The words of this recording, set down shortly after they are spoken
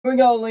Here we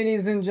go,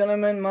 ladies and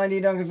gentlemen. Mighty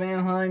Ducks of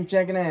Anaheim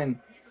checking in.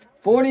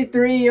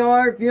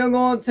 43-yard field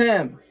goal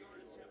attempt.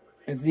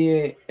 It's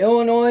the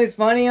Illinois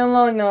Fighting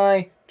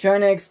Illni trying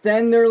to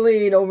extend their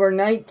lead over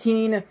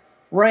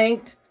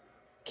 19-ranked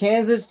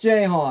Kansas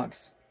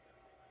Jayhawks.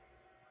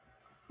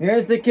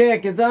 Here's the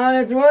kick. It's on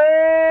its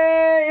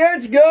way.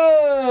 It's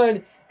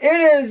good.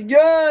 It is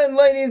good,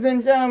 ladies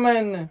and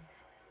gentlemen.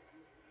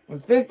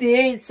 With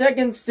 58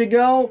 seconds to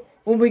go,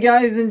 hope you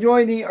guys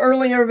enjoyed the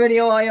earlier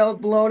video I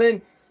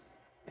uploaded.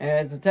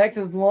 As the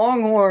Texas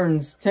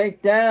Longhorns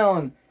take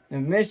down the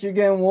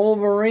Michigan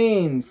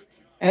Wolverines,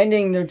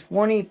 ending their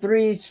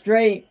 23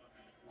 straight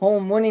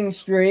home winning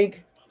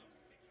streak.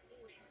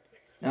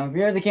 Now, if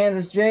you're the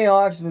Kansas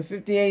Jayhawks with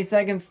 58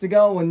 seconds to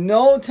go with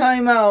no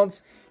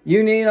timeouts,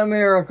 you need a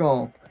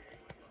miracle.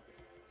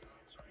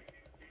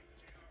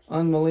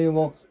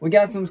 Unbelievable. We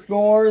got some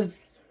scores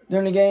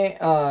during the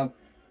game,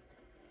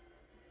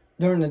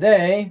 during the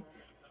day.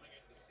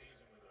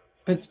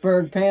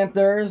 Pittsburgh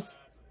Panthers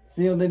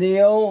sealed the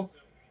deal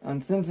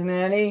on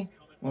Cincinnati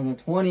with a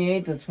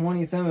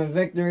 28-27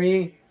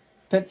 victory.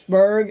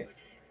 Pittsburgh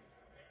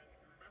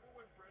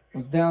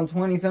was down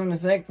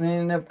 27-6. They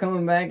ended up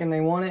coming back and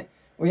they won it.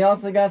 We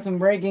also got some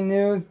breaking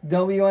news.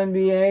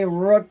 WNBA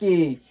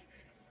rookie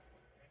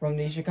from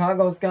the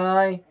Chicago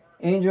Sky,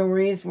 Angel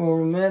Reese,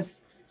 will miss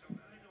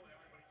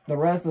the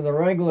rest of the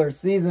regular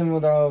season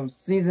with a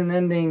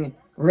season-ending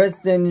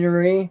wrist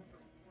injury.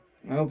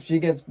 I hope she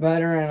gets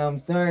better, and I'm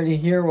sorry to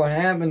hear what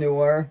happened to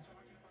her.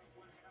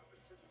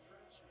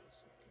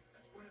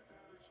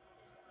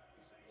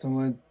 So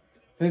with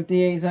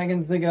 58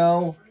 seconds to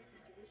go,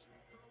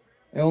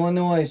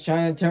 Illinois is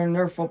trying to turn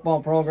their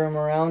football program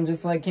around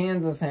just like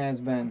Kansas has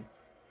been.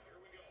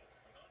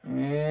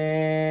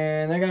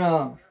 And they're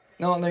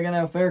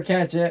gonna fair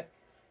catch it.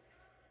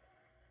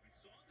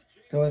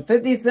 So with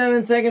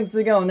 57 seconds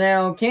to go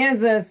now,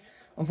 Kansas,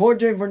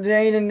 unfortunately for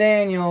Jaden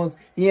Daniels,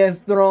 he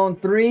has thrown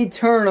 3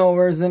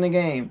 turnovers in the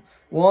game.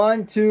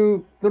 1,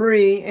 2,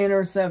 3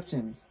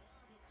 interceptions.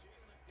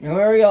 And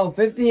here we go,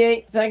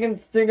 58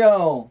 seconds to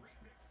go.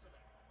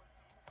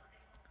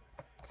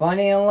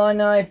 Fighting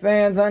Illini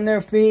fans on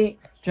their feet,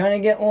 trying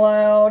to get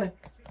loud,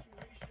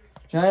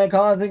 trying to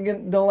cause a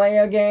delay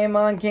a game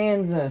on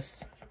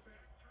Kansas.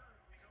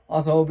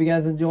 Also, hope you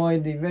guys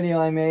enjoyed the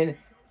video I made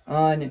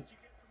on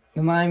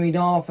the Miami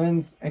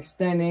Dolphins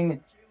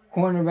extending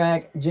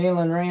cornerback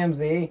Jalen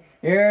Ramsey.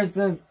 Here's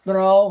the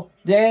throw.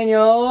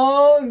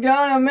 Daniels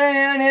got a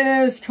man.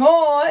 It is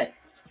caught.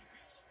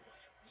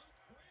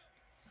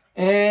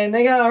 And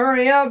they got to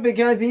hurry up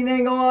because he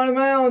didn't go out of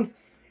bounds.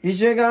 He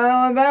should have got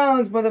out of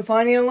bounds, but the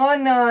Fighting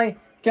Illini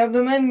kept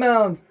him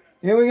inbounds.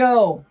 Here we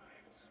go.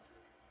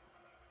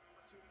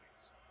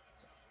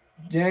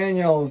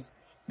 Daniels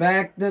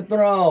back to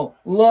throw.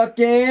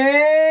 Looking.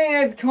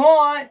 It's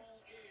caught.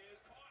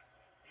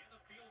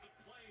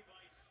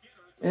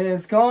 It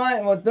is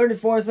caught with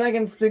 34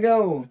 seconds to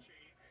go.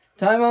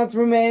 Timeouts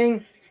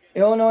remaining.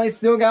 Illinois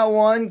still got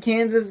 1.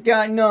 Kansas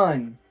got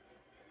none.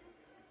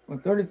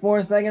 With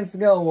 34 seconds to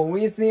go, will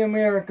we see a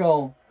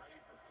miracle?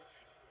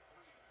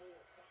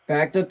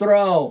 Back to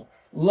throw.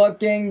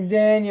 Looking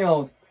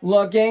Daniels.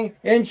 Looking.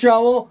 In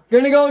trouble.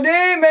 Gonna go deep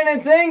and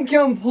it's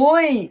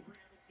incomplete.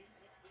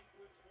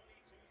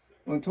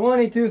 With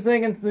 22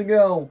 seconds to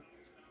go.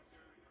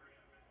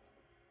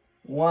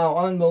 Wow,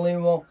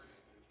 unbelievable.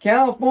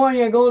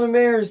 California Golden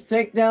Bears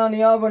take down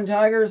the Auburn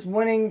Tigers,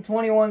 winning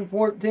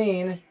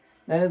 21-14.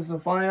 That is the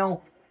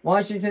final.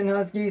 Washington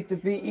Huskies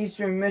defeat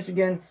Eastern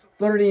Michigan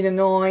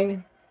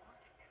 30-9.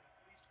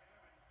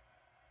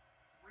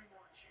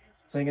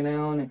 Second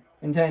down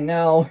and 10.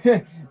 Now,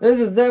 this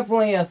is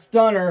definitely a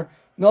stunner.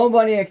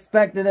 Nobody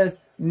expected this.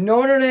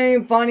 Notre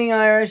Dame Fighting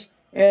Irish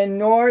and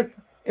North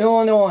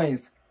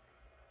Illinois.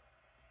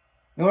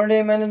 Notre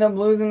Dame ended up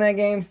losing that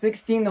game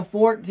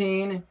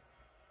 16-14.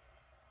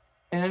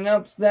 And an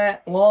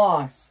upset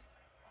loss.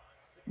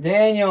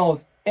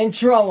 Daniels in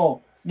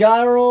trouble.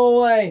 Gotta roll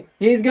away.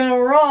 He's gonna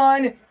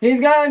run.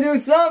 He's gotta do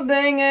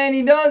something, and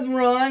he does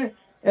run.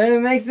 And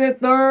it makes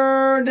it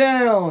 3rd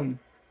down.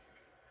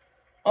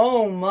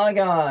 Oh my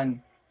God.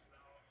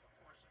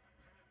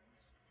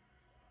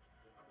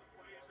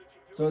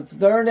 So it's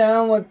 3rd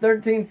down with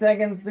 13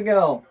 seconds to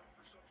go.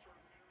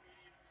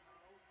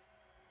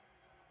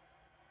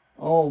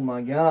 Oh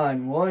my God.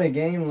 What a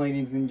game,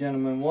 ladies and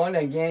gentlemen. What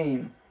a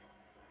game.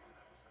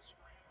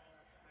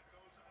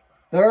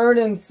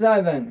 3rd and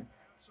 7.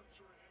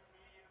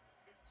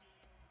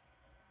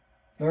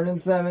 3rd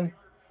and 7.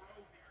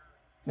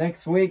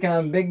 Next week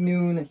on Big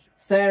Noon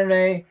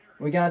Saturday,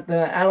 we got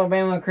the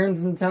Alabama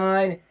Crimson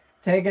Tide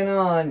taking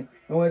on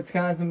the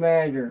Wisconsin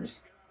Badgers.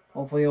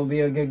 Hopefully it'll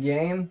be a good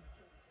game.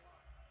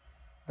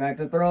 Back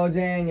to throw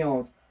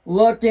Daniels.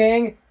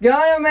 Looking.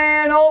 Got a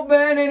man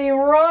open and he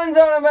runs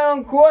out of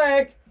bounds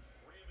quick.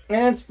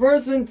 And it's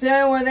 1st and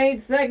 10 with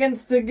 8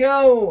 seconds to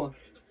go.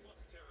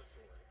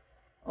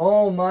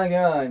 Oh my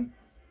God.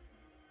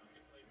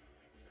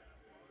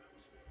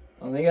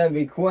 Well, they gotta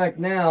be quick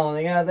now.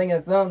 They gotta think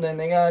of something.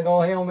 They gotta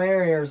go Hail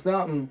Mary or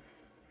something.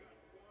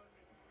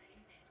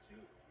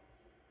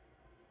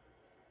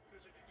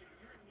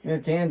 Here,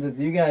 Kansas,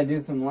 you gotta do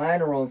some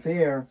laterals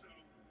here.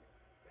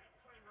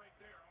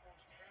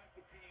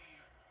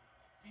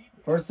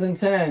 1st and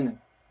 10.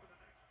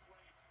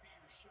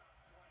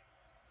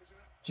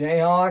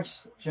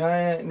 Jayhawks,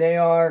 they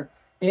are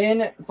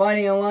in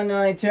Fighting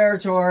Illini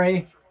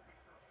territory.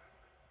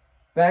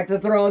 Back to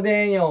throw,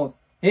 Daniels.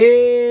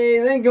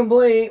 He's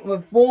incomplete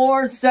with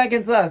 4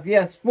 seconds left.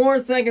 Yes, 4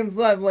 seconds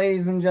left,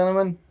 ladies and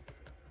gentlemen.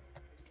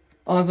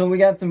 Also, we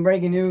got some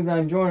breaking news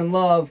on Jordan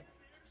Love.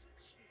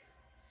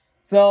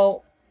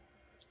 So,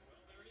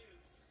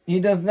 he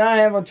does not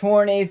have a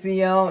torn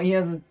ACL. He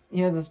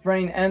has a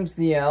sprained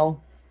MCL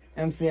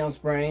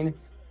sprain.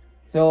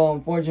 So,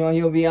 unfortunately,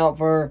 he'll be out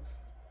for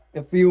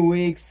a few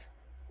weeks.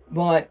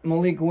 But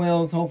Malik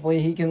Willis,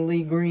 hopefully he can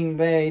lead Green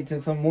Bay to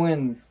some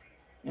wins.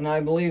 And I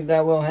believe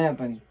that will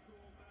happen.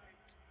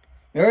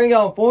 Here we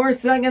go. 4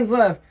 seconds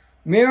left.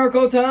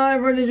 Miracle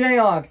time for the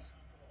Jayhawks.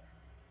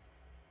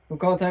 We'll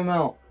call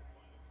timeout.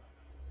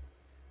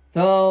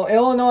 So,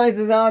 Illinois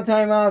is out of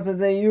timeouts as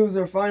they use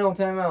their final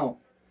timeout.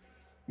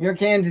 You're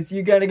Kansas.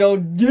 You got to go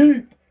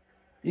deep.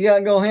 You got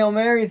to go Hail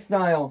Mary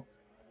style.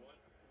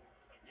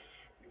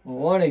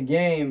 What a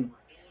game.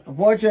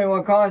 Unfortunately,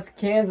 what cost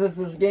Kansas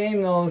this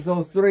game, though, is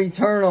those 3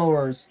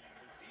 turnovers.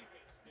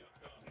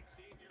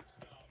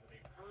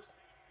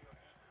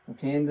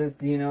 Kansas,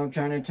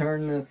 trying to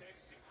turn this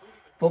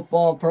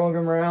football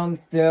program around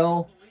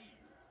still.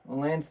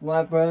 Lance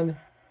Leopard.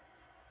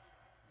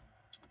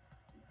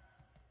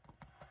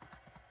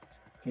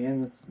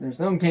 Kansas, there's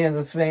some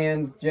Kansas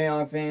fans,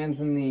 Jayhawk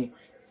fans in the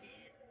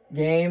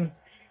game.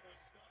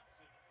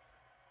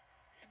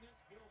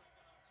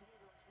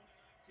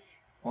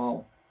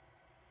 Wow.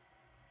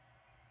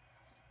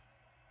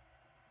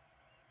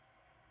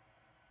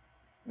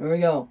 Here we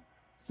go.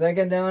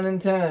 2nd down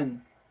and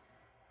 10.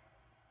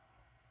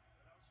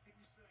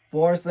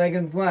 4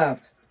 seconds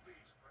left.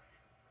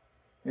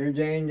 Here,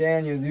 Jane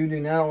Daniels, you do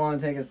not want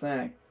to take a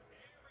sack.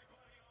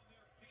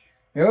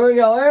 Here we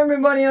go.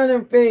 Everybody on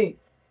their feet.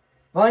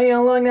 Fighting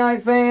Illini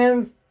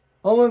fans,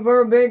 hoping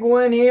for a big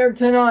win here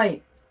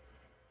tonight.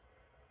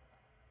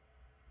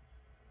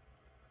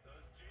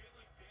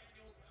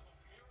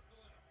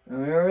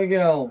 Here we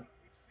go.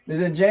 Do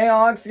the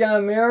Jayhawks got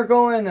a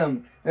miracle in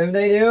them? If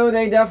they do,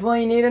 they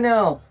definitely need to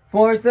know.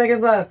 4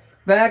 seconds left.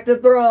 Back to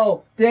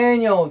throw.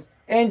 Daniels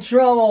in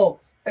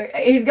trouble.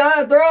 He's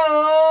got to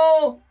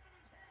throw.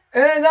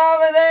 It's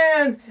off his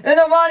hands. And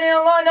the Fighting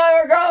Illini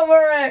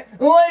recover it.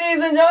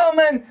 Ladies and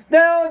gentlemen,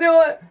 they'll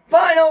do it.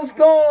 Final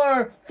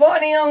score.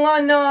 Fighting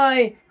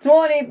Illini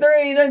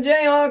 23. The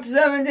Jayhawks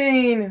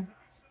 17.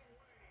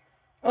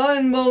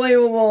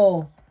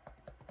 Unbelievable.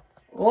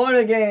 What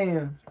a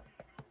game.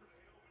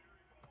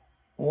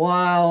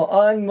 Wow,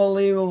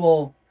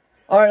 unbelievable.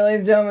 Alright, ladies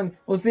and gentlemen,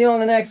 we'll see you on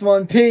the next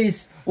one.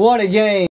 Peace. What a game.